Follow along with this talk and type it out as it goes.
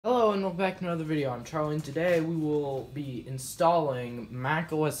everyone, welcome back to another video. I'm Charlie, and today we will be installing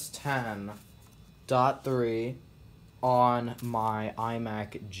macOS 10.3 on my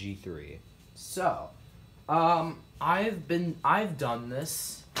iMac G3. So, I've done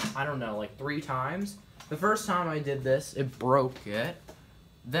this, I don't know, like 3 times. The first time I did this, it broke it.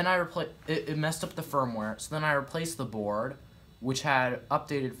 Then it messed up the firmware, so then I replaced the board, which had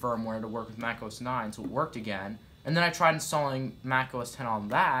updated firmware to work with macOS 9, so it worked again. And then I tried installing macOS 10 on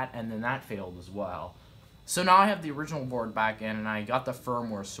that, and then that failed as well. So now I have the original board back in, and I got the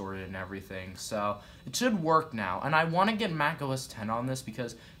firmware sorted and everything, so it should work now. And I want to get macOS 10 on this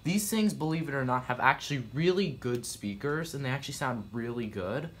because these things, believe it or not, have actually really good speakers, and they actually sound really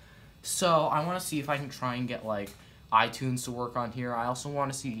good. So I want to see if I can try and get, like, iTunes to work on here. I also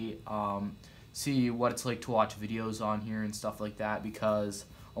want to see what it's like to watch videos on here and stuff like that, because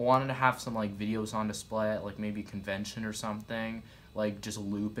I wanted to have some like videos on display at like maybe a convention or something, like just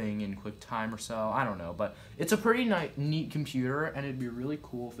looping in QuickTime or so. I don't know, but it's a pretty neat computer, and it'd be really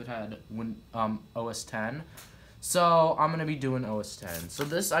cool if it had OS 10. So I'm gonna be doing OS 10. So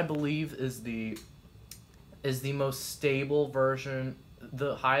this, I believe, is the most stable version,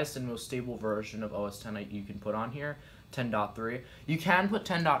 the highest and most stable version of OS 10 you can put on here. 10.3. You can put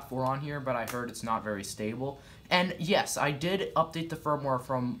 10.4 on here, but I heard it's not very stable. And yes, I did update the firmware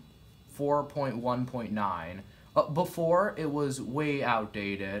from 4.1.9. Before, it was way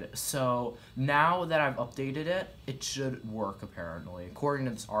outdated, so now that I've updated it, it should work apparently, according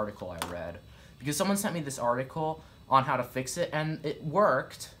to this article I read. Because someone sent me this article on how to fix it, and it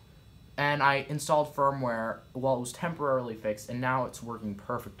worked, and I installed firmware while it was temporarily fixed, and now it's working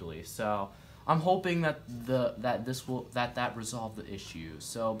perfectly. So I'm hoping that that resolved the issue.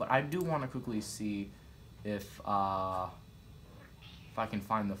 So, but I do want to quickly see if I can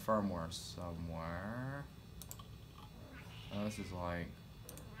find the firmware somewhere. Oh, this is like,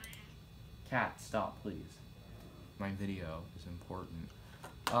 cat, stop, please. My video is important.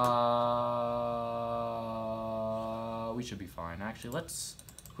 We should be fine. Actually, let's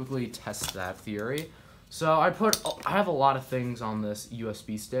quickly test that theory. So I have a lot of things on this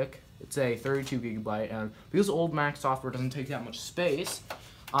USB stick. It's a 32 gigabyte, and because old Mac software doesn't take that much space,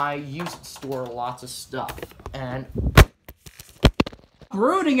 I use it to store lots of stuff. And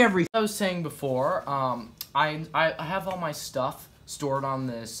ruining everything. I was saying before, I have all my stuff stored on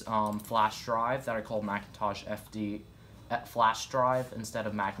this flash drive that I call Macintosh FD flash drive instead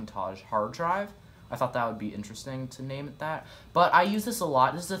of Macintosh hard drive. I thought that would be interesting to name it that. But I use this a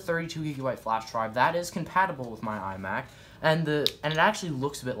lot. This is a 32 gigabyte flash drive that is compatible with my iMac, and it actually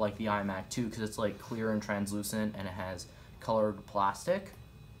looks a bit like the iMac too, because it's like clear and translucent, and it has colored plastic.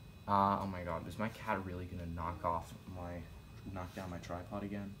 Oh my god, is my cat really gonna knock down my tripod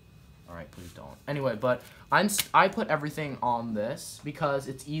again? Alright, please don't. Anyway, but I put everything on this because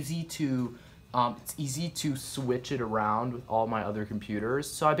it's easy to switch it around with all my other computers.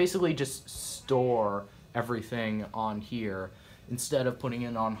 So I basically just store everything on here instead of putting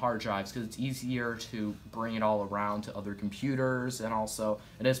it on hard drives, because it's easier to bring it all around to other computers, and also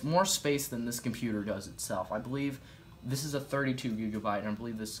it has more space than this computer does itself. I believe this is a 32 gigabyte, and I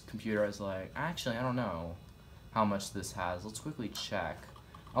believe this computer has like, actually I don't know how much this has. Let's quickly check.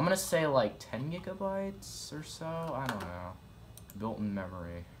 I'm gonna say like 10 gigabytes or so. I don't know. Built-in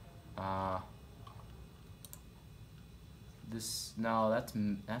memory. That's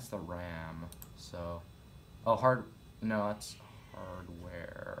the RAM. So, that's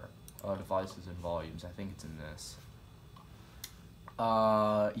hardware. Devices and volumes. I think it's in this.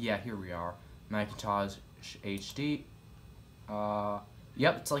 Yeah, here we are. Macintosh HD.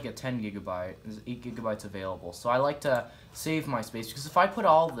 Yep, it's like a 10 gigabyte. There's 8 gigabytes available. So I like to save my space, because if I put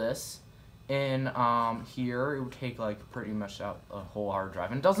all this in here, it would take like pretty much out a whole hard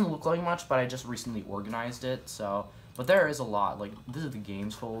drive. And it doesn't look like much, but I just recently organized it. So, but there is a lot. Like, this is the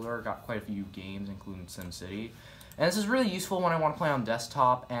games folder. Got quite a few games, including SimCity. And this is really useful when I want to play on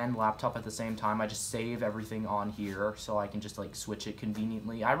desktop and laptop at the same time. I just save everything on here, so I can just like switch it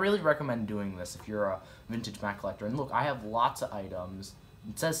conveniently. I really recommend doing this if you're a vintage Mac collector. And look, I have lots of items.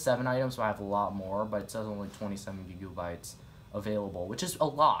 It says 7 items, so I have a lot more, but it says only 27 gigabytes available, which is a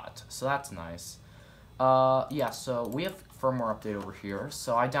lot, so that's nice. Yeah, so we have firmware update over here.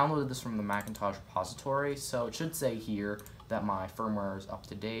 So I downloaded this from the Macintosh repository, so it should say here that my firmware is up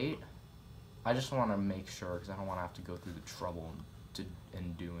to date. I just want to make sure, because I don't want to have to go through the trouble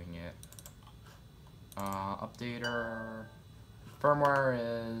in doing it. Updater, firmware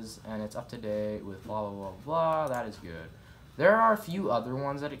is, and it's up to date with blah blah blah blah. That is good. There are a few other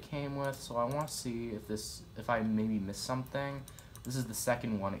ones that it came with, so I want to see if I maybe missed something. This is the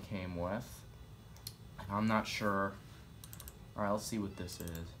second one it came with, and I'm not sure. Alright, let's see what this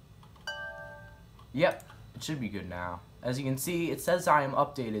is. Yep, it should be good now. As you can see, it says I am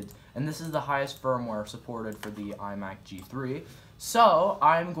updated, and this is the highest firmware supported for the iMac G3. So,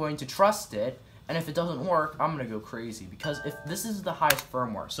 I'm going to trust it, and if it doesn't work, I'm going to go crazy, because if this is the highest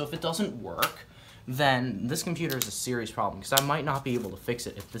firmware, so if it doesn't work, then this computer is a serious problem, because I might not be able to fix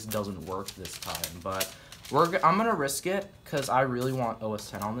it if this doesn't work this time, but I'm going to risk it, because I really want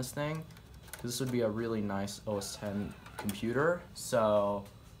OS X on this thing, because this would be a really nice OS X computer, so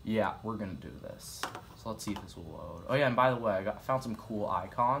yeah, we're going to do this. So let's see if this will load. Oh yeah, and by the way, I found some cool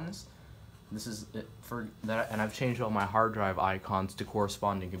icons. This is it for that, and I've changed all my hard drive icons to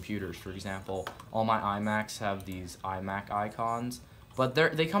corresponding computers. For example, all my iMacs have these iMac icons, but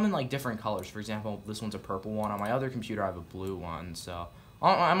they come in like different colors. For example, this one's a purple one. On my other computer, I have a blue one. So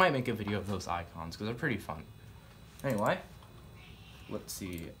I might make a video of those icons because they're pretty fun. Anyway, let's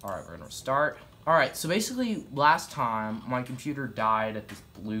see. All right, we're gonna start. All right, so basically, last time my computer died at this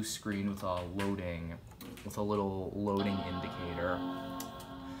blue screen with a little loading indicator.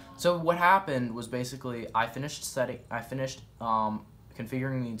 So what happened was basically I finished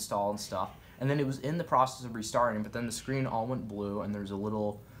configuring the install and stuff, and then it was in the process of restarting, but then the screen all went blue and there's a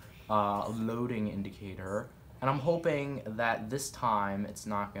little loading indicator, and I'm hoping that this time it's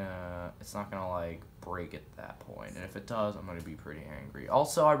not gonna like break at that point, and if it does, I'm gonna be pretty angry.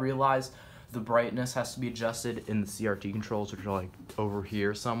 Also, I realized the brightness has to be adjusted in the CRT controls, which are like over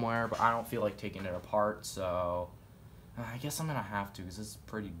here somewhere, but I don't feel like taking it apart, so I guess I'm gonna have to, because it's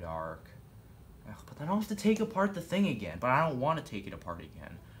pretty dark. But then I'll have to take apart the thing again, but I don't want to take it apart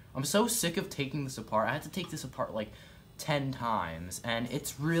again. I'm so sick of taking this apart. I had to take this apart like 10 times, and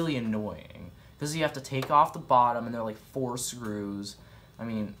it's really annoying, because you have to take off the bottom, and they're like 4 screws. I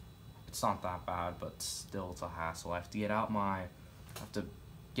mean, it's not that bad, but still it's a hassle. I have to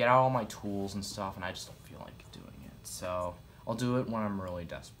get out all my tools and stuff, and I just don't feel like doing it. So I'll do it when I'm really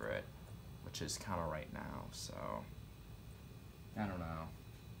desperate, which is kind of right now, so I don't know.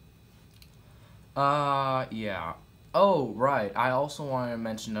 Yeah. Oh, right. I also wanted to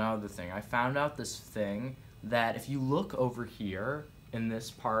mention another thing. I found out this thing that if you look over here in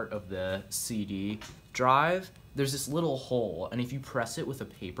this part of the CD drive, there's this little hole, and if you press it with a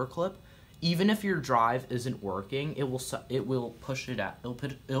paper clip, even if your drive isn't working, it will push it out.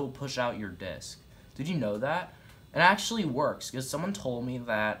 It'll push out your disk. Did you know that? It actually works, because someone told me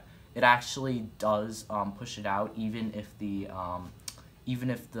that it actually does push it out, even if the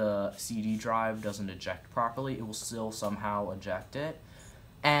CD drive doesn't eject properly, it will still somehow eject it.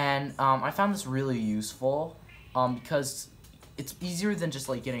 And I found this really useful because it's easier than just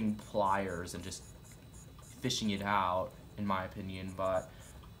like getting pliers and just fishing it out, in my opinion. But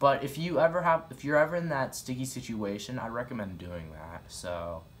if you're ever in that sticky situation, I recommend doing that.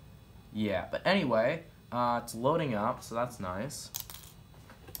 So yeah. But anyway, it's loading up, so that's nice.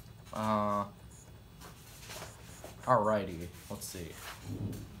 Alrighty, let's see.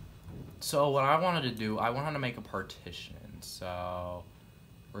 So what I wanted to do, I wanted to make a partition. So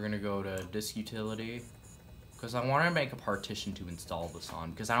we're gonna go to disk utility, because I want to make a partition to install this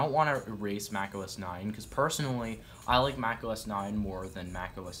on, because I don't want to erase macOS 9, because personally I like macOS 9 more than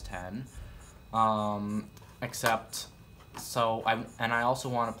macOS 10. I also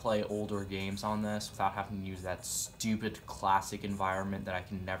want to play older games on this without having to use that stupid classic environment that I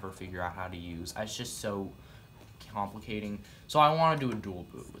can never figure out how to use. It's just so complicating. So I want to do a dual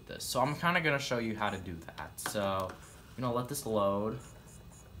boot with this. So I'm kind of going to show you how to do that. So, let this load.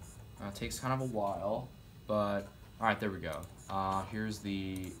 It takes kind of a while, but alright, there we go. Here's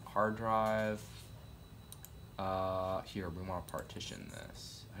the hard drive. Here, we want to partition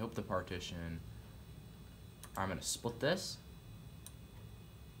this. I hope the partition... I'm going to split this.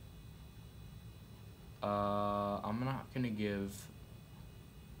 I'm not going to give...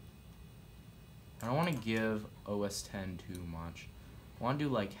 I don't want to give OS X too much. I want to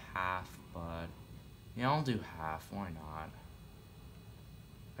do like half, but... Yeah, I'll do half. Why not?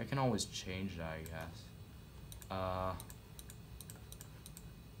 I can always change that, I guess.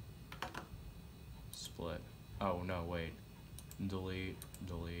 Split. Oh, no, wait. Delete,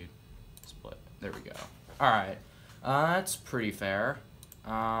 split. There we go. Alright. That's pretty fair.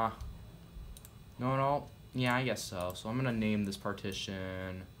 No. Yeah, I guess so. So I'm gonna name this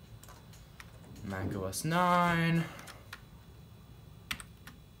partition macOS 9.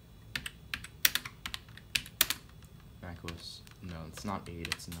 macOS, no, it's not 8,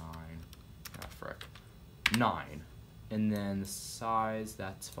 it's 9. Ah, frick. 9. And then the size,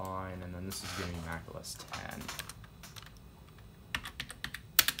 that's fine. And then this is gonna be macOS 10.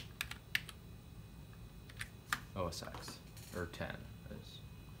 OS X, or 10, as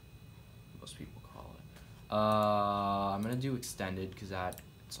most people call it. I'm gonna do extended, because that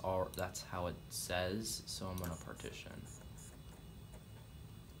That's how it says, so I'm gonna partition.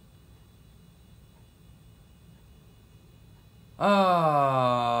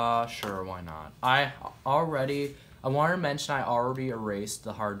 Sure, why not? I wanted to mention I already erased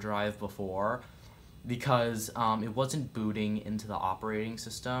the hard drive before because it wasn't booting into the operating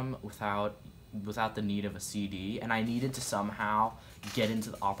system without the need of a CD, and I needed to somehow get into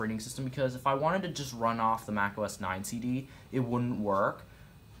the operating system because if I wanted to just run off the macOS 9 CD, it wouldn't work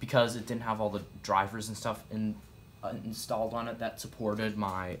because it didn't have all the drivers and stuff installed on it that supported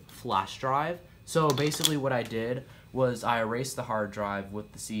my flash drive. So basically what I did was I erased the hard drive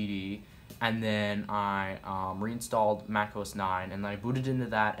with the CD, and then I reinstalled macOS 9, and then I booted into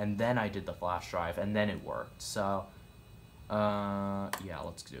that, and then I did the flash drive, and then it worked. So, yeah,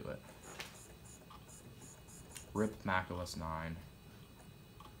 let's do it. RIP macOS 9.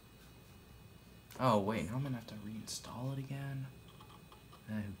 Oh, wait, now I'm gonna have to reinstall it again?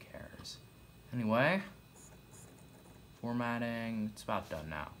 Who cares? Anyway, formatting, it's about done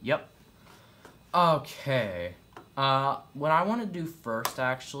now. Yep. Okay. What I want to do first,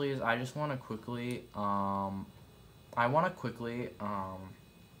 actually, is I just want to quickly,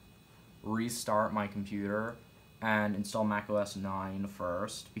 restart my computer and install macOS 9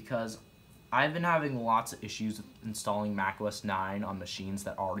 first, because I've been having lots of issues with installing macOS 9 on machines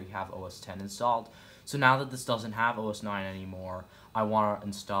that already have OS 10 installed. So now that this doesn't have OS 9 anymore, I want to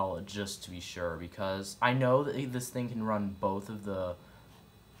install it just to be sure, because I know that this thing can run both of the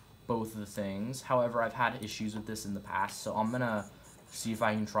things. However, I've had issues with this in the past, so I'm gonna see if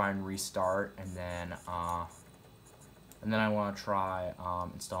I can try and restart, and then I want to try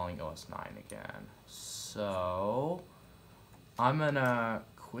installing OS 9 again. So I'm gonna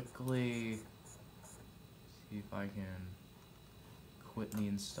quickly see if I can quit the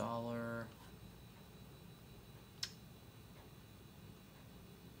installer.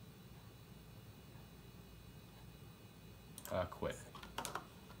 Quit.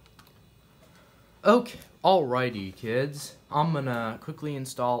 Okay, alrighty kids, I'm gonna quickly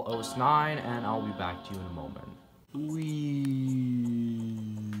install OS 9 and I'll be back to you in a moment.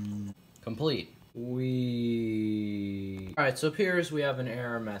 Complete. Alright, so appears we have an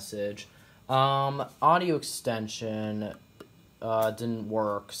error message. Audio extension didn't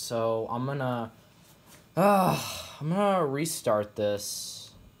work, so I'm gonna restart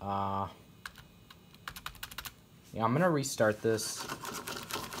this. Yeah, I'm gonna restart this.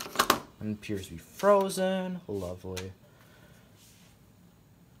 And appears to be frozen. Lovely.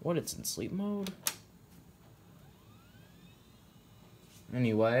 What, it's in sleep mode?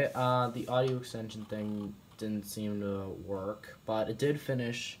 Anyway, the audio extension thing didn't seem to work, but it did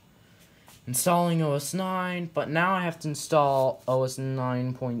finish installing OS 9, but now I have to install OS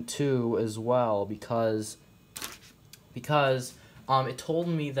 9.2 as well because it told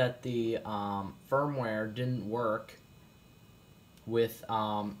me that the firmware didn't work with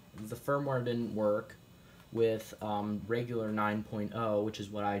regular 9.0, which is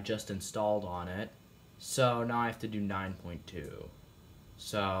what I just installed on it. So now I have to do 9.2.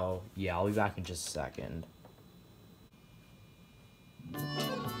 So yeah, I'll be back in just a second.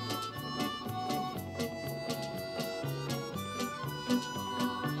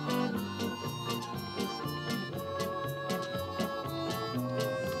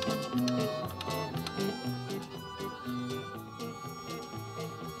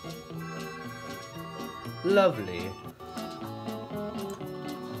 Lovely.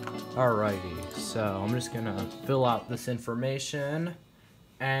 Alrighty, so I'm just gonna fill out this information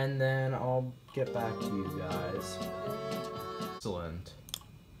and then I'll get back to you guys. Excellent.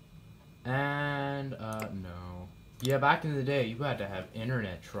 And, no. Yeah, back in the day, you had to have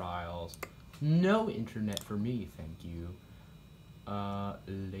internet trials. No internet for me, thank you.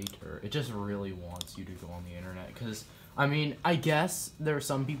 Later. It just really wants you to go on the internet, because I mean, I guess there are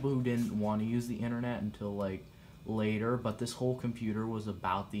some people who didn't want to use the internet until, like, later, but this whole computer was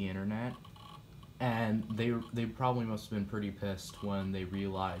about the internet, and they probably must have been pretty pissed when they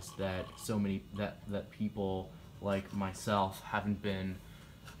realized that that people like myself haven't been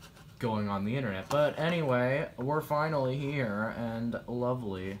going on the internet. But anyway, we're finally here, and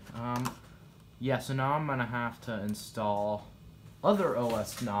lovely. Yeah, so now I'm gonna have to install other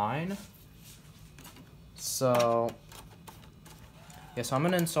OS 9. So yeah, so I'm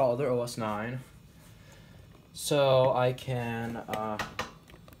gonna install other OS 9 so I can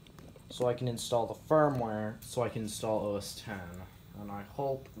install the firmware, so I can install OS 10, and I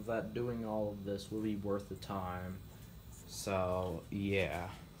hope that doing all of this will be worth the time. So yeah,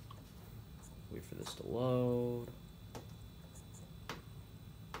 wait for this to load,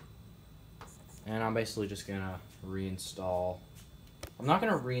 and I'm basically just gonna reinstall I'm not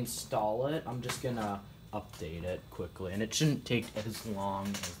gonna reinstall it. I'm just gonna update it quickly, and it shouldn't take as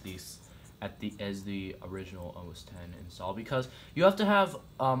long as the original OS 10 install, because you have to have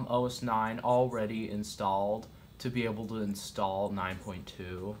OS 9 already installed to be able to install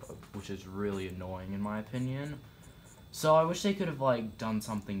 9.2, which is really annoying in my opinion. So I wish they could have like done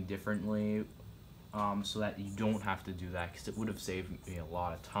something differently, so that you don't have to do that, because it would have saved me a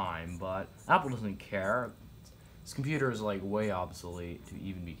lot of time. But Apple doesn't care. This computer is like way obsolete to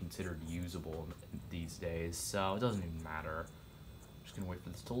even be considered usable these days, so it doesn't even matter. I'm just gonna wait for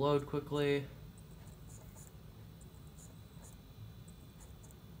this to load quickly.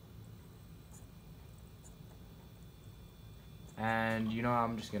 And you know,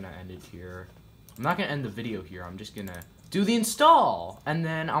 I'm just gonna end it here. I'm not gonna end the video here. I'm just gonna do the install, and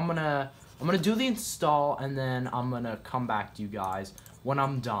then I'm gonna do the install, and then I'm gonna come back to you guys when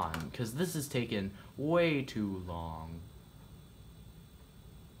I'm done, because this is taking way too long.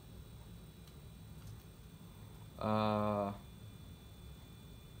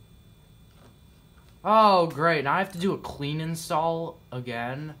 Oh great, now I have to do a clean install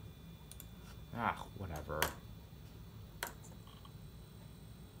again. Ah, whatever.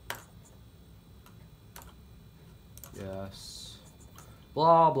 Yes.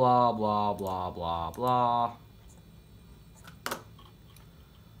 Blah, blah, blah, blah, blah, blah.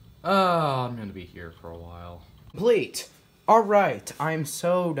 I'm gonna be here for a while. Complete! Alright, I'm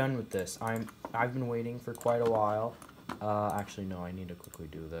so done with this. I've been waiting for quite a while. Actually, no, I need to quickly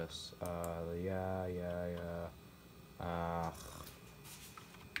do this. Yeah.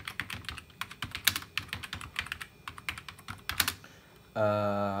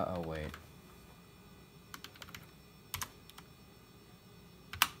 Oh, wait.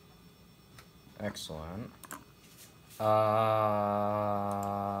 Excellent. No.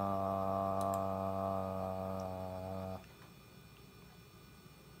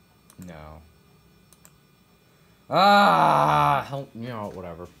 You know,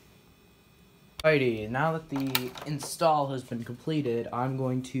 whatever. Alrighty, now that the install has been completed, I'm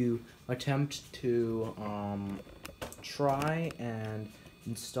going to attempt to, try and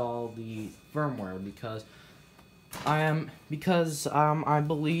install the firmware, because I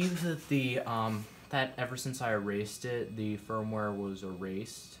believe that that ever since I erased it, the firmware was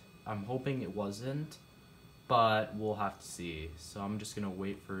erased. I'm hoping it wasn't, but we'll have to see. So I'm just gonna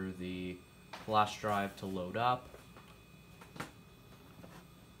wait for the flash drive to load up,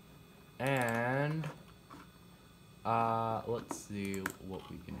 and let's see what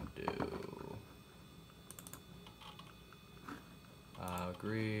we can do.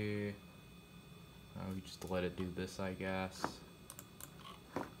 Agree. We just let it do this, I guess.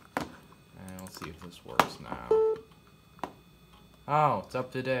 And let's see if this works now. Oh, it's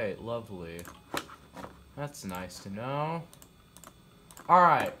up to date. Lovely. That's nice to know.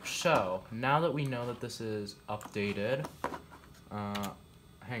 Alright, so, now that we know that this is updated,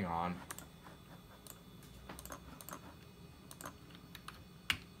 hang on.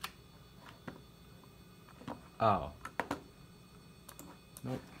 Oh.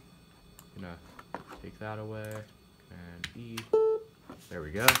 Nope. Gonna take that away, and E. There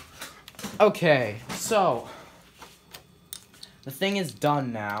we go. Okay, so the thing is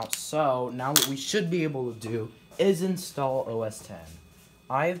done now. So now what we should be able to do is install OS 10.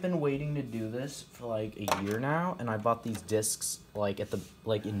 I've been waiting to do this for like a year now, and I bought these discs like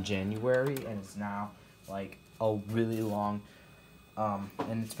in January, and it's now like a really long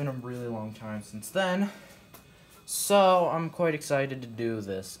and it's been a really long time since then. So I'm quite excited to do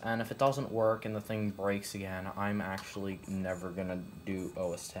this, and if it doesn't work and the thing breaks again, I'm actually never gonna do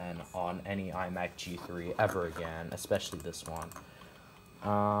OS 10 on any iMac G3 ever again, especially this one.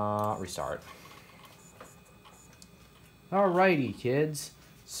 Restart. Alrighty, kids.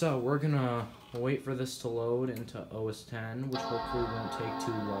 So we're gonna wait for this to load into OS 10, which hopefully won't take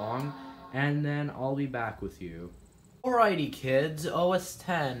too long, and then I'll be back with you. Alrighty, kids. OS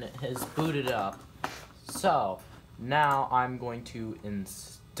 10 has booted up. So now I'm going to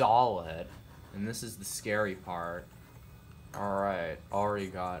install it, and this is the scary part. Alright, already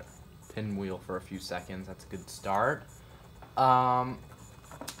got pinwheel for a few seconds. That's a good start. Yeah,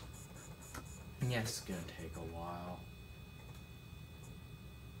 it's gonna take a while.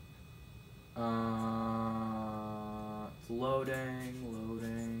 It's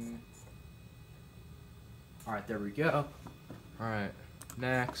loading. Alright, there we go. Alright,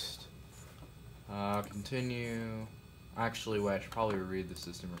 next. Continue. Actually, wait, I should probably read the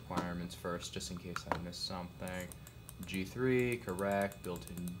system requirements first, just in case I missed something. G3, correct.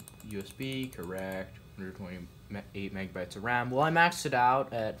 Built-in USB, correct. 128 megabytes of RAM. Well, I maxed it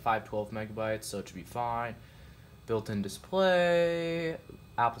out at 512 megabytes, so it should be fine. built-in display,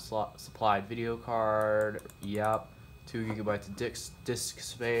 Apple supplied video card, yep, 2 gigabytes of disk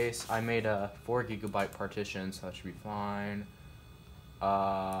space. I made a 4 gigabyte partition, so that should be fine.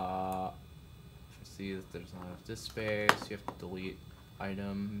 See that there's not enough disk space, you have to delete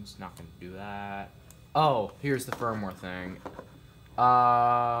items, not gonna do that. Oh, here's the firmware thing.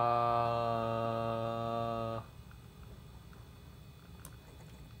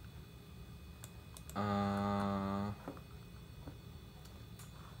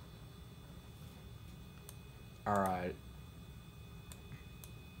 Alright.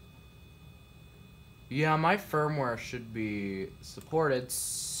 Yeah, my firmware should be supported,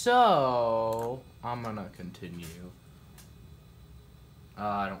 so I'm gonna continue.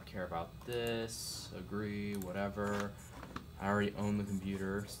 I don't care about this, agree, whatever. I already own the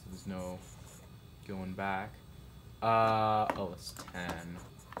computer, so there's no going back. OS 10.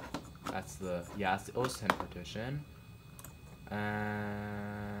 That's the OS 10 partition.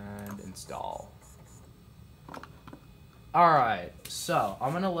 And install. Alright, so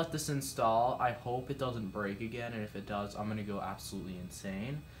I'm gonna let this install. I hope it doesn't break again, and if it does, I'm gonna go absolutely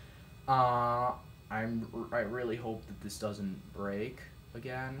insane. I really hope that this doesn't break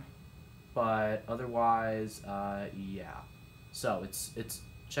again, but otherwise, yeah. So it's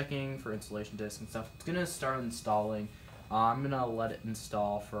checking for installation disk and stuff. It's gonna start installing. I'm gonna let it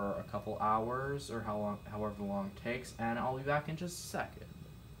install for a couple hours or however long it takes, and I'll be back in just a second.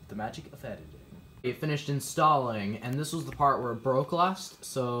 The magic of editing. It finished installing, and this was the part where it broke last,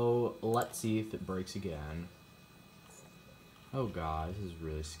 so let's see if it breaks again. Oh god, this is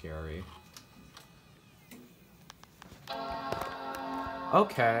really scary.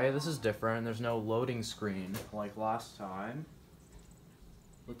 Okay, this is different. There's no loading screen like last time.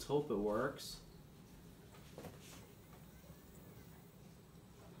 Let's hope it works.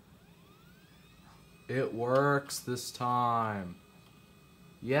 It works this time.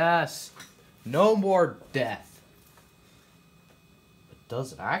 Yes! No more death. But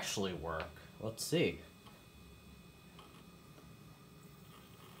does it actually work? Let's see.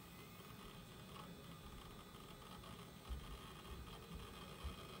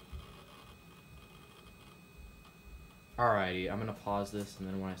 Alrighty, I'm gonna pause this, and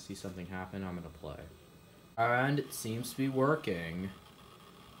then when I see something happen, I'm gonna play. And it seems to be working.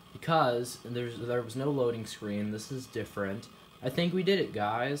 Because there was no loading screen. This is different. I think we did it,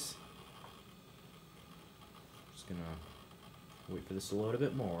 guys. Just gonna wait for this to load a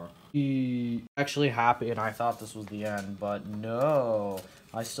bit more. Actually happy, and I thought this was the end, but no.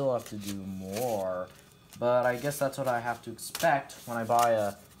 I still have to do more. But I guess that's what I have to expect when I buy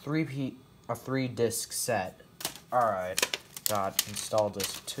a 3-disc set. Alright, got install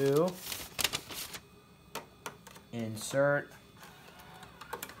disc 2. Insert.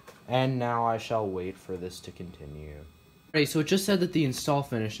 And now I shall wait for this to continue. Okay, so it just said that the install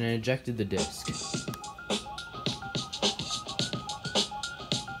finished and it ejected the disk.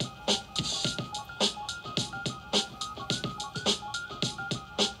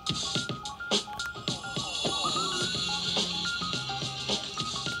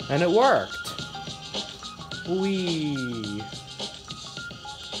 And it worked. Whee!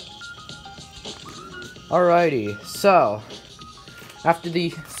 Alrighty, so after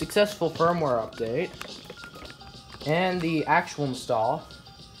the successful firmware update and the actual install,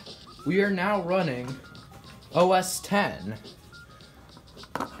 we are now running OS 10.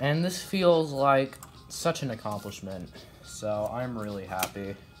 And this feels like such an accomplishment, so I'm really happy.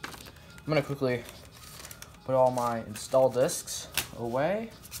 I'm gonna quickly put all my install disks away,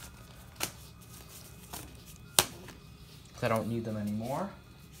 because I don't need them anymore.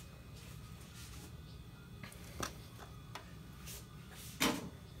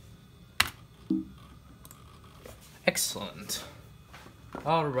 Excellent.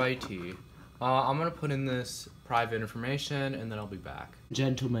 Alrighty. I'm gonna put in this private information and then I'll be back.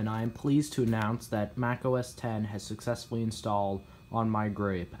 Gentlemen, I am pleased to announce that macOS 10 has successfully installed on my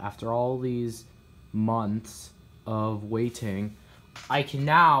Grape. After all these months of waiting, I can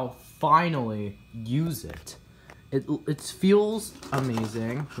now finally use it. It feels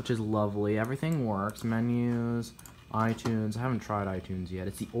amazing, which is lovely. Everything works. Menus, iTunes. I haven't tried iTunes yet.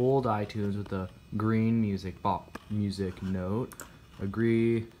 It's the old iTunes with the green music note.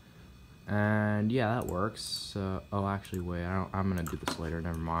 Agree. And yeah, that works. Oh, actually, wait. I'm gonna do this later.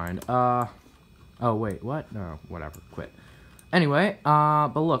 Never mind. Oh, wait. What? No, whatever. Quit. Anyway,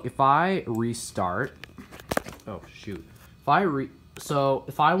 but look, if I restart. Oh shoot. So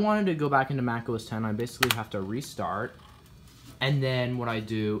if I wanted to go back into macOS 10, I basically have to restart, and then what I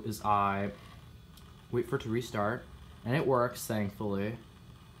do is I wait for it to restart, and it works, thankfully.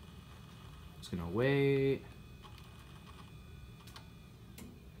 Just gonna wait.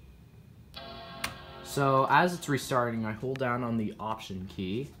 So as it's restarting, I hold down on the Option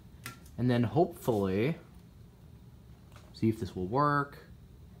key, and then hopefully, see if this will work.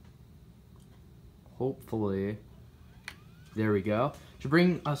 Hopefully, there we go. To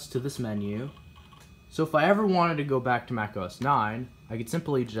bring us to this menu. So if I ever wanted to go back to macOS 9, I could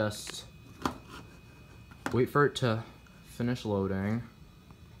simply just wait for it to finish loading.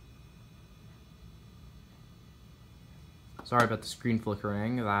 Sorry about the screen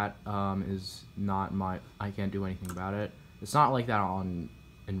flickering. That is not my... I can't do anything about it. It's not like that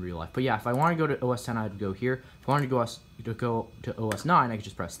in real life. But yeah, if I want to go to OS 10, I'd go here. If I wanted to go to OS 9, I could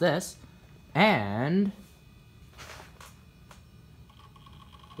just press this. And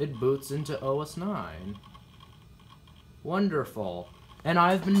it boots into OS 9. Wonderful. And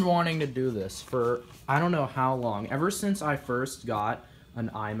I've been wanting to do this for I don't know how long. Ever since I first got an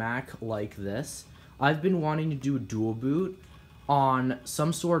iMac like this, I've been wanting to do a dual boot on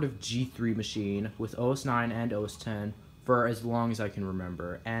some sort of G3 machine with OS 9 and OS 10 for as long as I can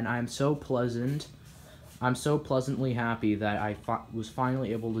remember. And I'm so pleasantly happy that I was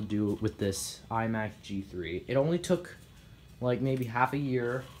finally able to do it with this iMac G3. It only took like maybe half a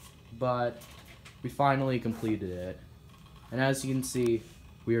year, but we finally completed it. And as you can see,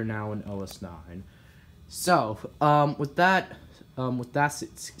 we are now in OS 9. So,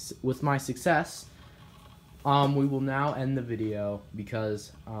 with my success, we will now end the video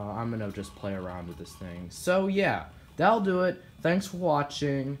because I'm gonna just play around with this thing. So yeah, that'll do it. Thanks for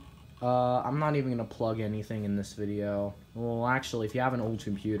watching. I'm not even gonna plug anything in this video. Well, actually, if you have an old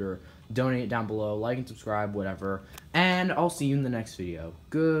computer, donate down below, like and subscribe, whatever. And I'll see you in the next video.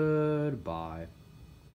 Goodbye.